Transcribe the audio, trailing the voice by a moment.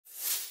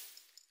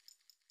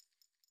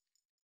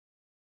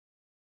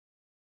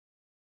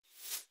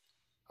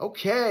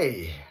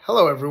Okay,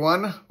 hello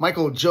everyone.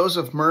 Michael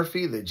Joseph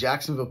Murphy, the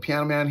Jacksonville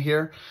Piano Man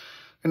here.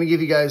 I'm going to give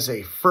you guys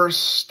a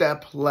first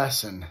step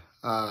lesson,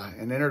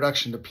 an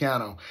introduction to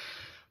piano.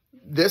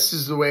 This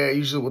is the way I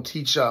usually will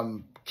teach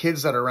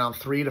kids that are around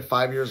 3 to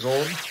 5 years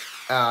old.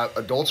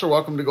 Adults are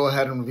welcome to go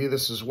ahead and review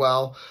this as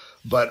well.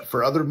 But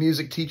for other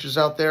music teachers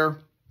out there,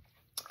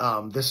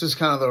 this is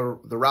kind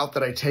of the route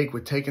that I take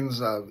with taking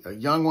a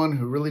young one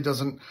who really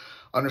doesn't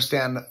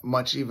understand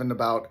much even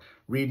about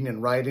reading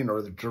and writing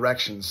or the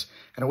directions,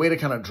 and a way to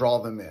kind of draw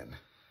them in.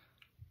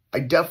 I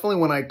definitely,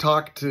 when I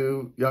talk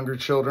to younger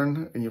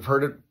children, and you've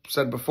heard it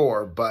said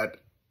before, but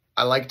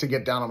I like to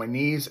get down on my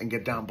knees and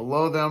get down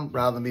below them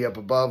rather than be up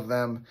above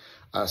them.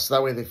 So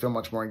that way they feel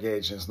much more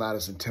engaged and it's not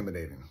as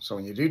intimidating. So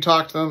when you do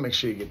talk to them, make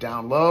sure you get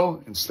down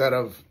low instead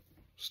of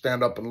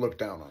stand up and look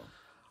down on them.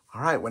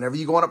 All right, whenever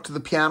you're going up to the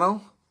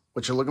piano,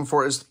 what you're looking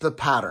for is the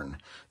pattern.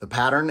 The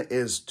pattern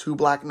is 2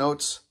 black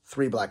notes,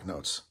 3 black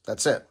notes.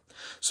 That's it.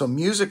 So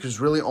music is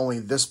really only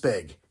this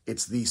big.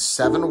 It's the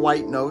 7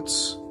 white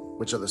notes,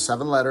 which are the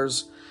 7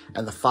 letters,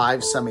 and the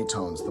 5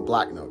 semitones, the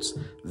black notes.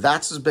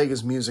 That's as big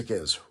as music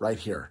is right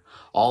here.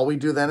 All we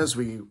do then is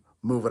we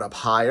move it up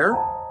higher,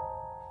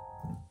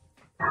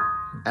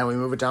 and we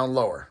move it down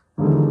lower.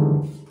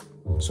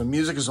 So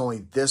music is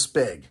only this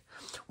big.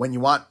 When you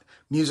want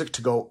music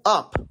to go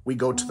up, we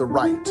go to the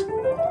right.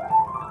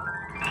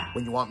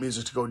 When you want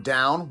music to go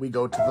down, we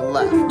go to the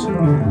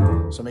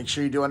left. So make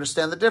sure you do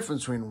understand the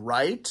difference between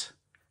right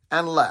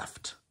and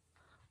left,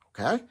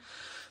 okay?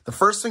 The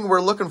first thing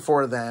we're looking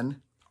for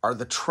then are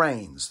the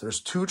trains.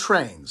 There's 2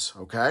 trains,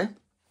 okay?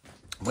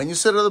 When you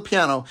sit at the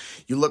piano,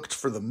 you look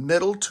for the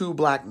middle 2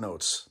 black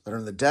notes that are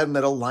in the dead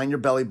middle. Line your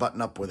belly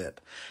button up with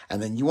it.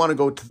 And then you want to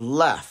go to the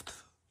left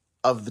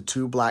of the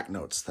 2 black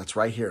notes. That's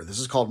right here. This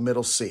is called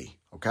middle C,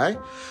 okay?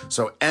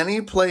 So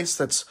any place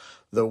that's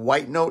the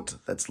white note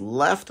that's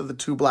left of the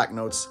 2 black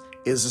notes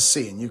is a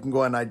C, and you can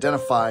go and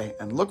identify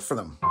and look for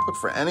them. Look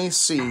for any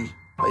C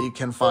that you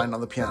can find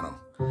on the piano.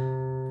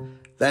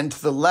 Then to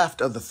the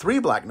left of the 3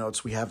 black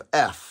notes, we have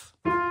F,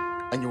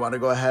 and you want to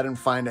go ahead and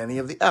find any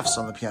of the Fs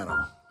on the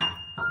piano.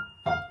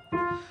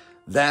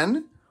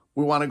 Then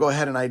we want to go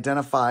ahead and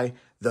identify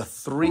the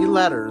 3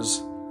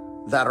 letters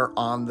that are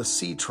on the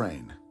C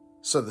train.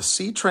 So the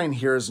C train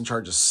here is in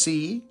charge of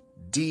C,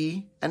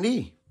 D, and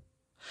E.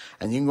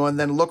 And you can go and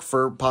then look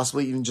for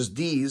possibly even just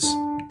D's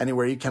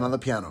anywhere you can on the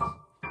piano.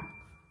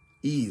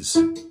 E's.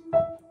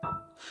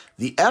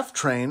 The F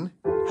train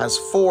has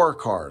 4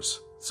 cars.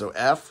 So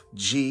F,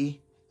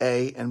 G,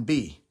 A, and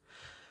B.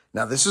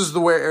 Now this is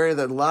the area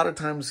that a lot of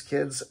times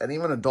kids and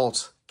even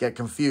adults get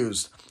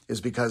confused, is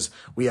because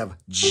we have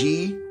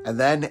G and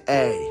then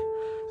A.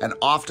 And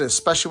often,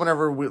 especially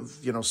whenever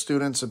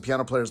students and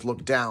piano players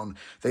look down,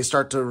 they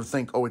start to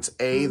think, oh, it's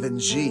A then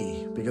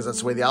G, because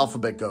that's the way the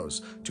alphabet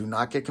goes. Do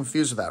not get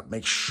confused with that.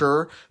 Make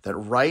sure that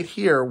right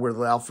here where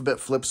the alphabet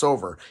flips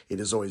over,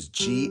 it is always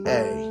G,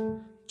 A,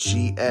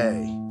 G,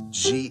 A,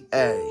 G,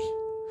 A.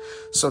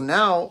 So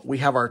now we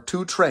have our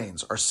 2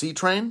 trains, our C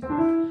train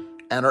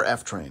and our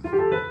F train.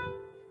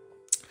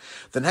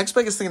 The next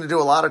biggest thing to do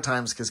a lot of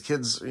times, because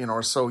kids,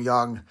 are so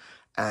young,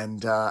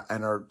 and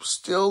are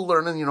still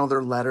learning,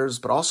 their letters,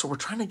 but also we're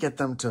trying to get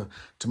them to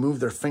move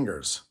their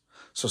fingers.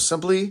 So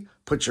simply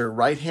put your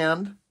right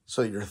hand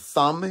so your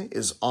thumb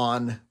is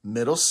on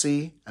middle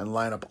C and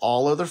line up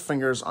all other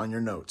fingers on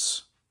your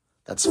notes.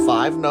 That's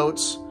 5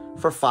 notes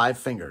for 5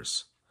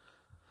 fingers.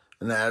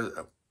 And then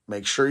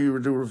make sure you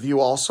do review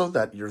also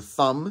that your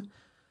thumb,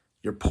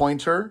 your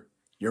pointer,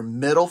 your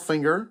middle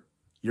finger,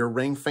 your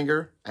ring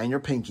finger, and your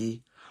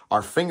pinky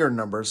are finger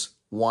numbers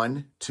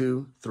 1,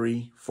 2,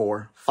 3,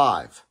 4,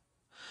 5.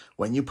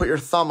 When you put your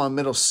thumb on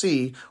middle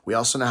C, we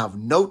also now have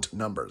note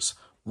numbers.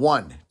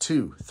 1,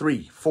 2,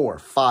 3, 4,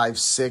 5,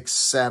 6,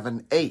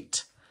 7,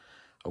 8.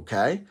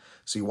 Okay?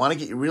 So you want to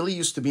get really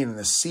used to being in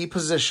the C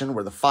position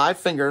where the 5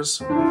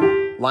 fingers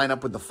line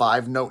up with the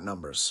 5 note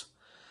numbers.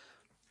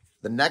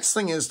 The next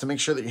thing is to make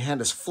sure that your hand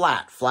is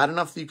flat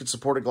enough that you can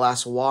support a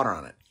glass of water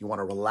on it. You want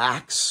to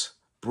relax.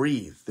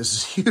 Breathe. This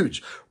is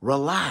huge.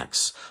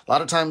 Relax. A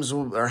lot of times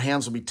our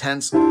hands will be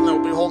tense.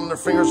 They'll be holding their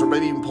fingers or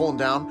maybe even pulling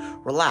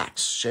down.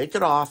 Relax. Shake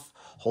it off.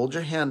 Hold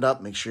your hand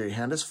up. Make sure your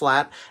hand is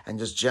flat and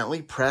just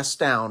gently press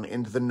down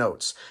into the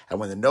notes. And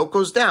when the note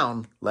goes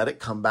down, let it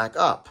come back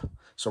up.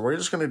 So we're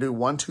just going to do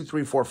 1, 2,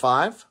 3, 4,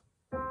 5.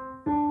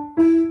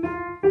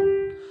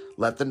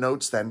 Let the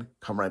notes then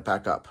come right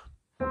back up.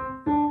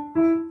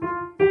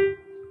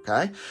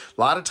 Okay?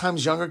 A lot of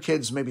times younger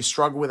kids maybe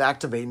struggle with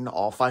activating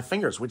all 5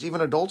 fingers, which even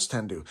adults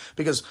tend to,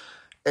 because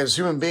as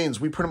human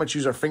beings, we pretty much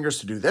use our fingers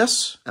to do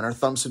this and our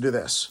thumbs to do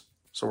this.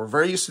 So we're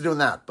very used to doing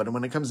that. But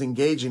when it comes to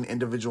engaging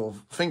individual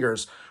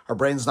fingers, our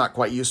brain's not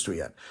quite used to it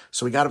yet.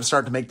 So we got to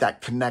start to make that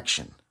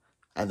connection.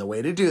 And the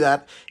way to do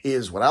that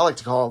is what I like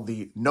to call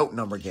the note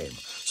number game.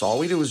 So all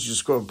we do is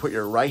just go and put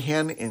your right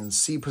hand in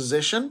C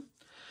position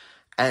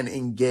and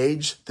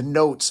engage the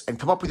notes and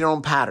come up with your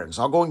own patterns.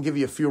 I'll go and give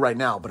you a few right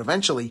now, but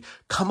eventually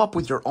come up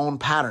with your own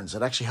patterns.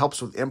 It actually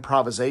helps with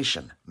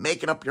improvisation,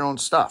 making up your own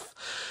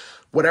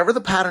stuff. Whatever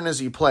the pattern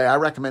is you play, I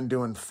recommend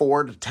doing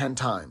 4 to 10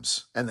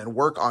 times and then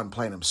work on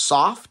playing them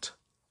soft,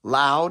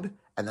 loud,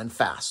 and then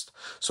fast.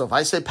 So if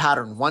I say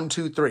pattern 1,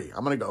 2, 3,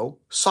 I'm going to go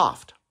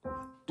soft. 1,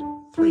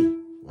 2, 3,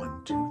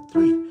 1, 2,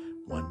 3,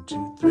 1,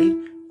 2,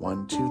 3,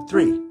 1, 2,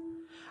 3.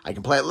 I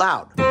can play it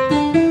loud.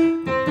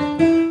 And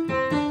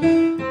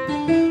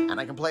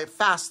I can play it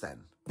fast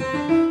then.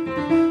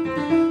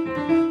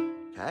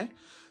 Okay?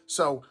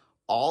 So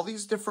all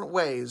these different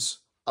ways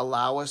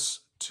allow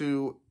us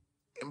to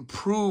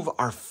improve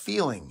our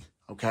feeling,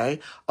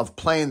 okay, of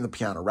playing the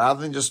piano.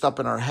 Rather than just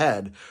up in our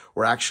head,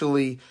 we're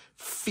actually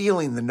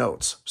feeling the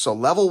notes. So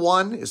level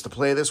 1 is to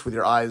play this with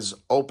your eyes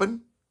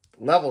open.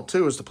 Level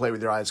 2 is to play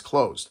with your eyes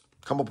closed.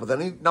 Come up with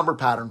any number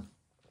pattern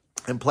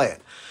and play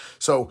it.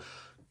 So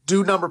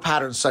do number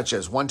patterns such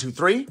as 1, 2,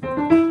 3,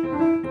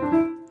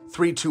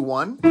 3, 2,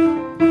 1,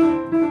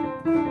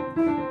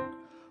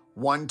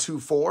 1, 2,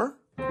 4,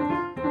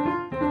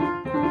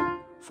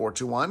 4,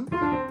 2, 1.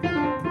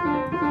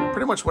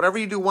 Pretty much whatever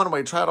you do one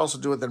way, try to also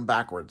do it then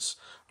backwards,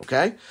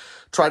 okay?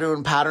 Try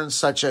doing patterns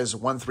such as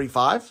 1, 3,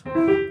 5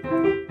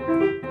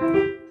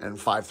 and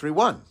 5, 3,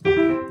 1.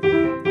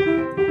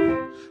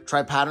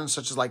 Try patterns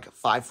such as like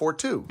 5, 4,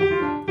 2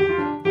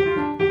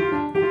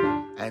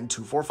 and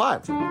 2, 4,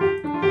 5.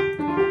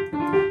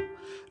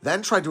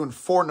 Then try doing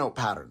 4-note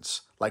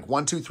patterns like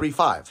 1, 2, 3,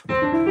 5.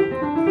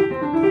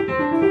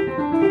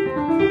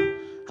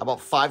 How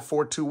about 5,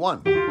 4, 2,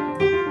 1?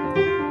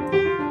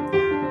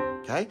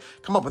 Okay?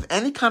 Come up with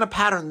any kind of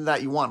pattern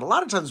that you want. A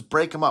lot of times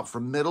break them up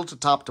from middle to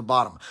top to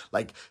bottom,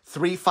 like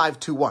 3, 5,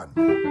 2, 1.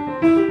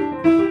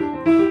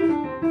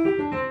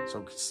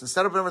 So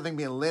instead of everything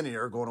being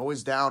linear, going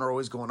always down or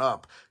always going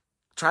up,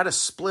 try to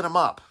split them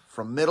up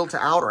from middle to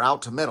out or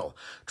out to middle.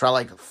 Try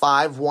like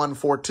 5, 1,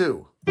 4,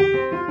 2.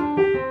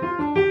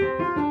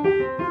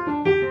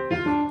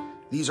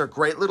 These are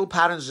great little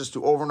patterns just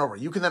to over and over.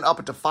 You can then up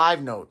it to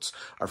 5 notes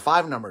or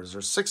 5 numbers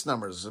or 6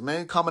 numbers, as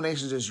many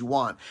combinations as you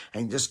want.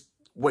 And just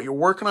what you're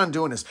working on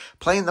doing is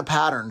playing the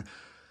pattern,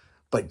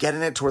 but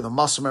getting it to where the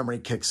muscle memory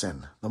kicks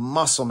in. The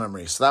muscle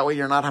memory. So that way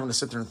you're not having to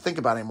sit there and think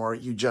about it anymore.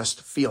 You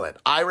just feel it.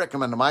 I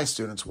recommend to my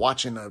students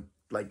watching a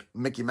like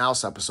Mickey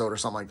Mouse episode or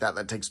something like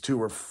that takes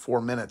 2 or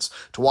 4 minutes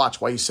to watch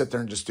while you sit there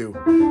and just do.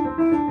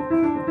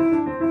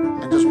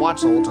 And just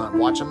watch the whole time.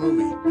 Watch a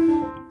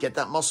movie. Get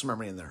that muscle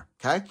memory in there,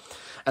 okay?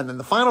 And then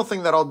the final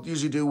thing that I'll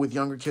usually do with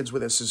younger kids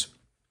with this is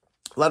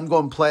let them go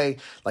and play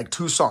like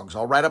 2 songs.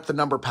 I'll write up the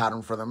number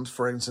pattern for them.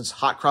 For instance,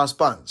 Hot Cross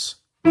Buns.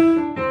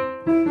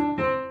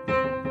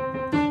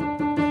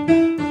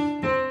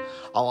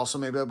 I'll also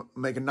maybe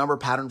make a number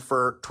pattern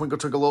for Twinkle,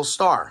 Twinkle, Little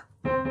Star.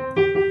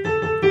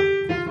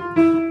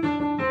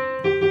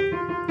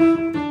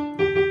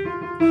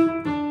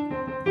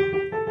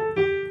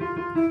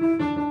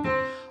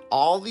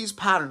 All these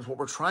patterns, what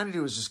we're trying to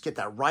do is just get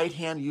that right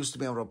hand used to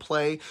be able to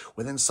play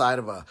with inside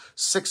of a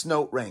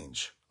 6-note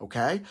range,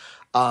 okay?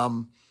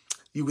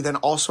 You then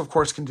also, of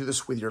course, can do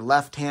this with your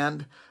left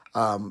hand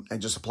and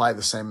just apply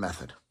the same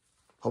method.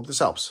 Hope this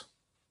helps.